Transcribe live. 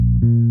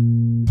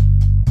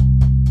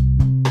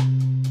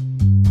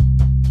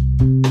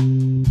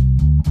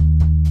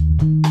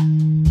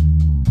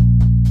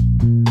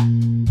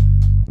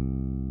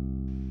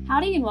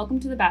welcome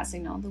to the Bat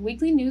Signal, the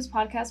weekly news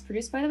podcast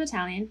produced by the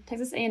Battalion,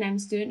 Texas A&M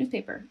student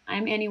newspaper.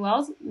 I'm Annie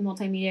Wells,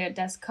 multimedia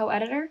desk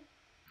co-editor.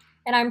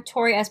 And I'm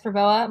Tori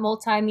Esprovoa,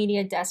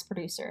 multimedia desk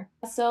producer.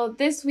 So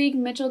this week,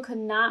 Mitchell could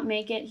not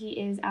make it. He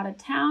is out of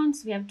town,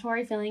 so we have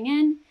Tori filling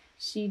in.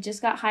 She just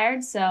got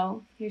hired,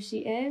 so here she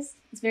is.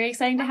 It's very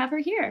exciting to have her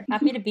here.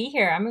 Happy to be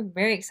here. I'm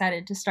very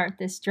excited to start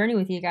this journey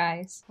with you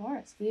guys. Of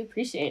course, we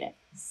appreciate it.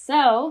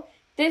 So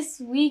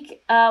this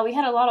week, we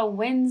had a lot of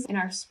wins in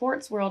our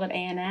sports world at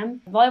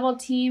A&M. The volleyball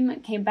team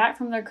came back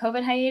from their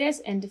COVID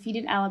hiatus and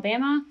defeated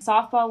Alabama.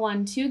 Softball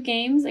won 2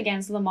 games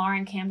against Lamar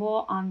and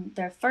Campbell on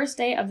their first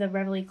day of the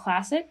Reveille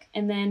Classic.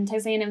 And then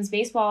Texas A&M's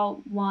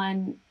baseball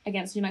won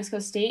against New Mexico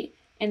State.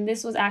 And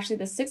this was actually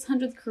the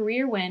 600th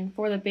career win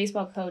for the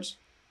baseball coach,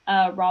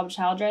 Rob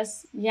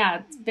Childress.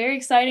 Yeah, it's very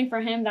exciting for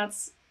him.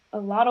 That's a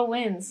lot of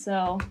wins.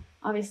 So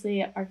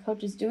obviously our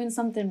coach is doing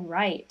something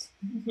right.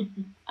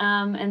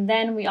 And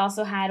then we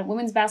also had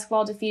women's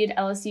basketball defeated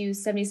LSU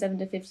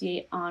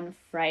 77-58 on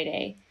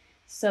Friday.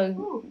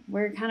 So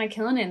we're kind of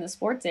killing it in the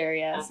sports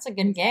area. That's a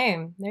good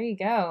game. There you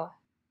go.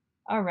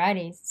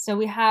 Alrighty. So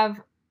we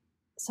have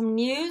some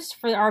news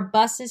for our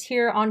buses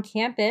here on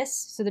campus.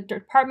 So the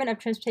Department of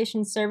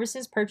Transportation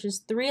Services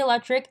purchased 3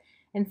 electric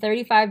and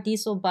 35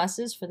 diesel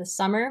buses for the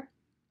summer.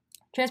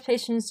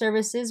 Transportation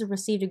Services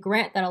received a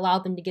grant that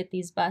allowed them to get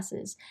these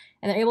buses,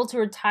 and they're able to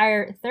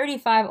retire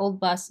 35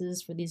 old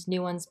buses for these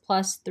new ones,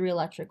 plus 3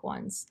 electric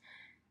ones.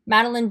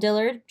 Madeline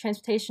Dillard,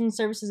 Transportation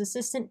Services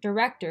Assistant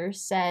Director,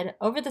 said,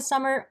 "Over the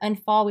summer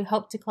and fall, we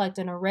hope to collect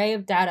an array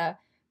of data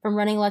from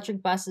running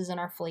electric buses in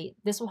our fleet.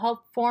 This will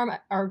help form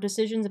our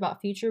decisions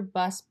about future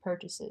bus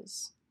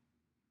purchases."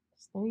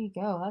 So there you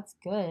go. That's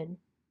good.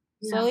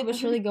 Yeah. Slowly but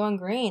surely going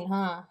green,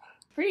 huh?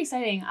 Pretty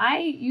exciting. I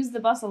use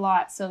the bus a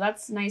lot, so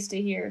that's nice to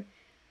hear.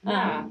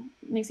 Yeah.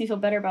 Makes me feel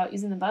better about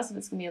using the bus if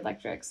it's going to be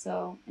electric.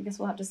 So I guess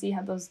we'll have to see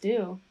how those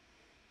do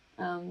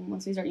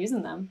once we start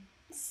using them.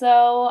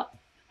 So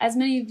as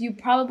many of you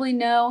probably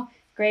know,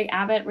 Greg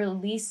Abbott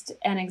released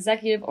an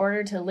executive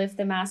order to lift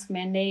the mask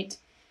mandate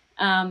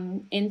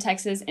in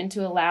Texas and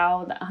to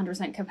allow the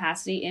 100%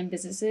 capacity in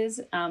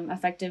businesses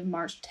effective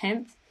March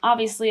 10th.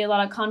 Obviously, a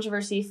lot of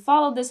controversy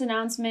followed this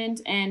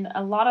announcement and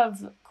a lot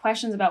of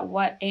questions about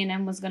what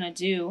A&M was going to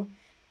do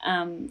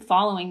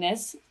following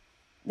this.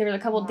 There were a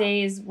couple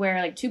days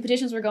where like 2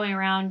 petitions were going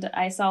around.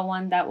 I saw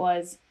one that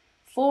was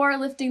for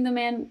lifting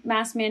the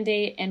mask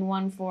mandate and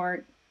one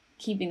for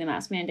keeping the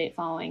mask mandate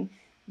following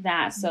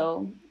that.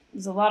 So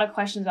there's a lot of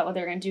questions about what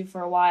they were going to do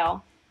for a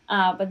while.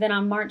 But then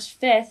on March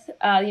 5th,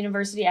 the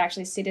university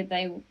actually stated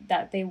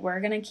that they were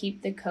going to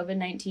keep the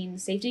COVID-19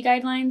 safety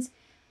guidelines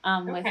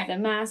with the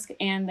mask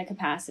and the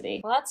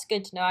capacity. Well, that's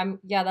good to know.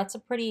 That's a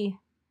pretty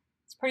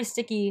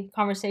sticky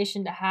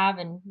conversation to have,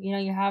 and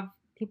you have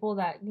people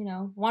that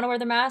want to wear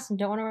the mask and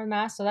don't want to wear the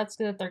mask, so that's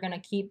good that they're going to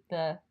keep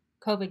the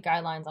COVID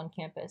guidelines on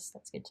campus.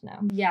 That's good to know.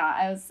 Yeah,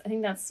 I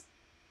think that's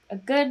a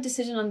good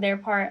decision on their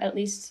part, at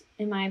least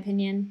in my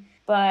opinion.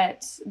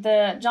 But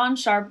the John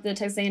Sharp, the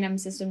Texas A&M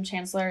system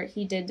chancellor,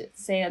 he did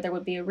say that there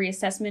would be a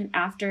reassessment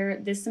after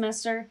this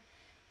semester.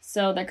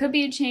 So there could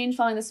be a change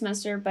following this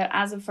semester, but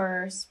as of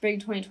for spring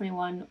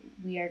 2021,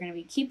 we are going to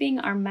be keeping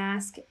our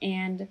mask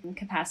and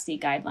capacity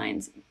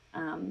guidelines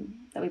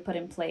that we put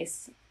in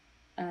place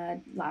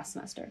last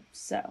semester.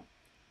 So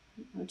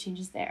no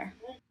changes there.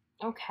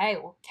 Okay,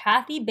 well,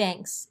 Kathy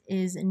Banks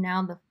is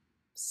now the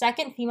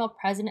 2nd female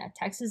president at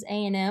Texas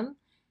A&M.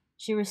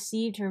 She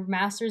received her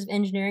Master's of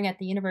Engineering at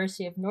the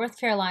University of North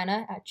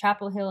Carolina at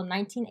Chapel Hill in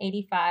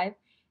 1985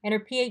 and her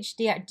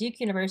PhD at Duke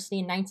University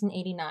in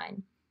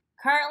 1989.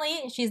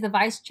 Currently, she's the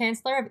Vice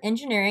Chancellor of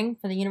Engineering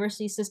for the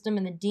university system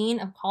and the Dean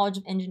of College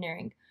of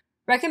Engineering.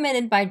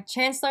 Recommended by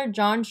Chancellor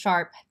John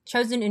Sharp,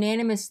 chosen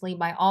unanimously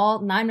by all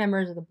 9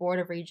 members of the Board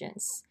of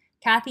Regents.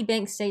 Kathy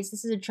Banks states,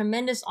 "This is a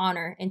tremendous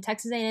honor, and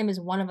Texas A&M is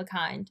one of a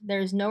kind. There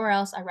is nowhere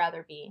else I'd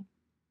rather be."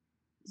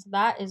 So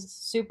that is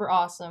super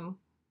awesome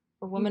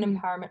for women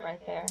empowerment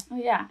right there. Oh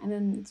yeah, and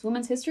then it's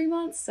Women's History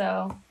Month,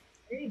 so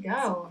there you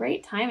go.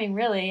 Great timing,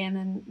 really. And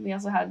then we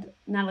also had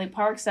Natalie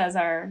Parks as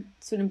our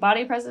student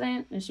body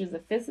president, and she was the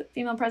 5th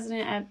female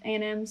president at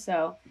A&M,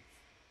 so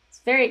it's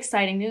very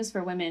exciting news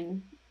for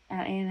women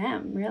at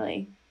A&M,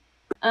 really.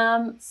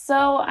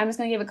 So I'm just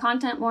going to give a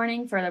content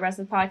warning for the rest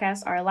of the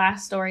podcast. Our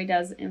last story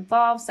does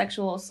involve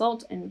sexual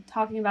assault and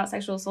talking about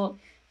sexual assault,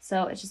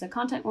 so it's just a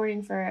content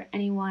warning for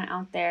anyone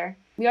out there.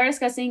 We are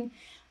discussing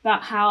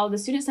about how the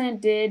Student Senate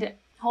did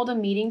hold a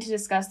meeting to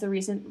discuss the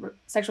recent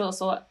sexual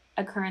assault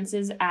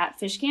occurrences at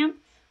Fish Camp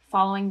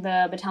following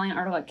the Battalion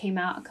article that came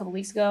out a couple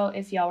weeks ago,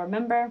 if y'all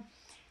remember.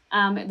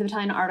 The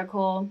Battalion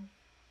article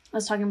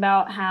was talking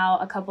about how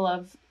a couple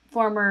of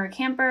former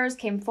campers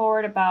came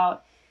forward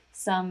about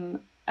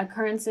some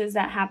occurrences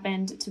that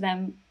happened to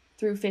them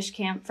through Fish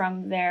Camp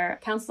from their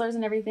counselors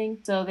and everything.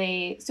 So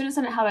the Student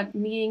Senate had a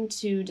meeting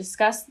to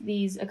discuss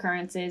these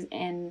occurrences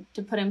and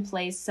to put in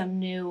place some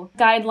new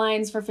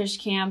guidelines for Fish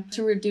Camp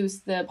to reduce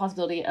the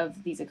possibility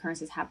of these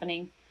occurrences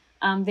happening.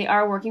 They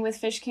are working with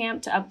Fish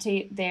Camp to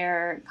update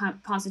their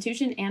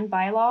constitution and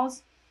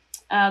bylaws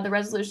The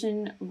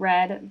resolution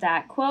read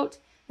that, quote,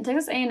 the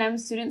Texas A&M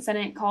Student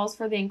Senate calls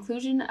for the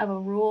inclusion of a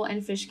rule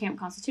in Fish Camp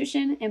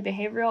Constitution and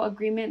behavioral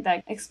agreement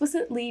that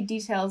explicitly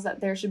details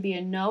that there should be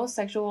no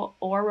sexual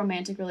or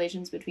romantic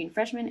relations between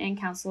freshmen and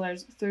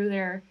counselors through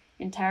their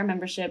entire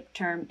membership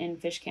term in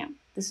Fish Camp.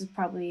 I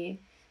think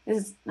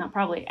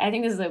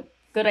this is a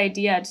good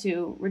idea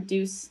to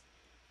reduce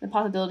the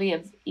possibility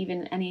of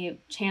even any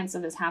chance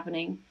of this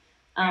happening.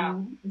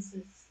 This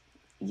is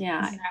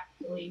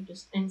absolutely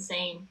just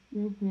insane.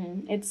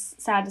 It's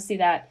sad to see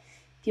that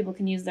people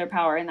can use their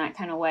power in that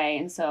kind of way,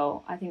 and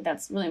so I think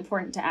that's really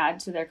important to add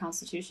to their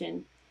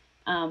constitution.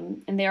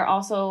 And they are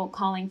also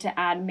calling to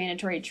add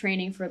mandatory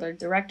training for their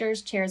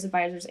directors, chairs,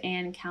 advisors,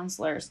 and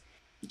counselors,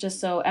 just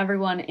so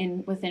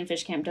everyone within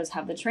Fish Camp does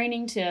have the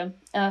training to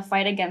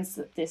fight against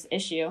this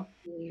issue.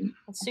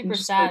 It's super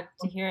sad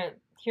to hear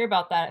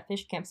about that at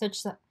Fish Camp.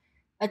 Such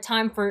a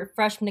time for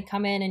freshmen to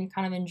come in and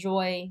kind of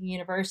enjoy the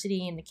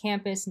university and the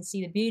campus and see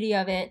the beauty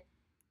of it,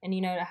 and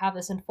to have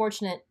this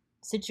unfortunate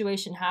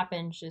situation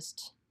happen,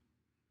 it's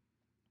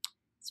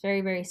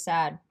very, very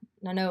sad.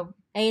 And I know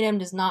A&M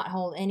does not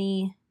hold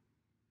any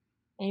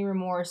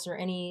remorse or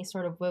any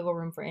sort of wiggle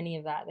room for any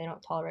of that. They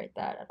don't tolerate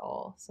that at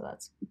all. So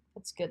that's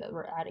good that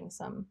we're adding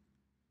some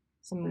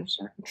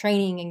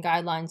training and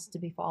guidelines to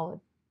be followed.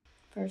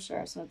 For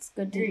sure. So it's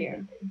good to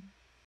hear.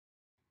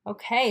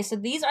 Okay, so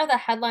these are the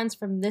headlines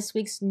from this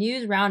week's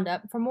news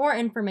roundup. For more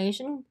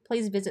information,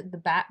 please visit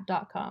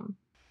thebat.com.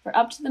 For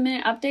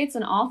up-to-the-minute updates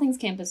on all things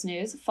campus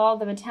news, follow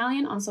the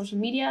Battalion on social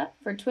media.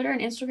 For Twitter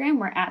and Instagram,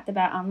 we're at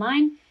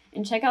 @thebatonline,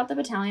 and check out the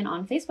Battalion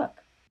on Facebook.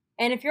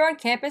 And if you're on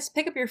campus,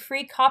 pick up your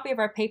free copy of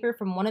our paper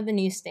from one of the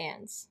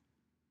newsstands.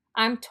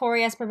 I'm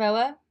Tori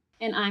Esparvoa.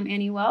 And I'm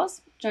Annie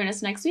Wells. Join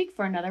us next week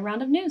for another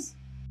round of news.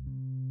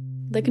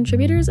 The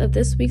contributors of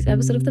this week's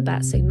episode of The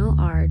Bat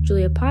Signal are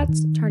Julia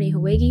Potts, Tarni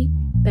Hawegi,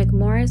 Beck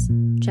Morris,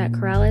 Jack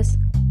Corrales,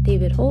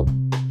 David Holt,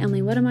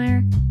 Emily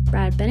Wedemeyer,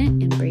 Brad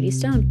Bennett, and Brady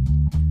Stone.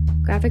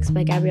 Graphics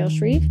by Gabrielle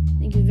Shreve.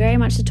 Thank you very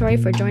much to Tori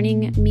for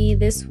joining me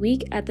this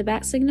week at The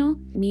Bat Signal.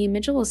 Me and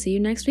Mitchell will see you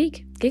next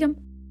week. Gig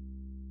 'em.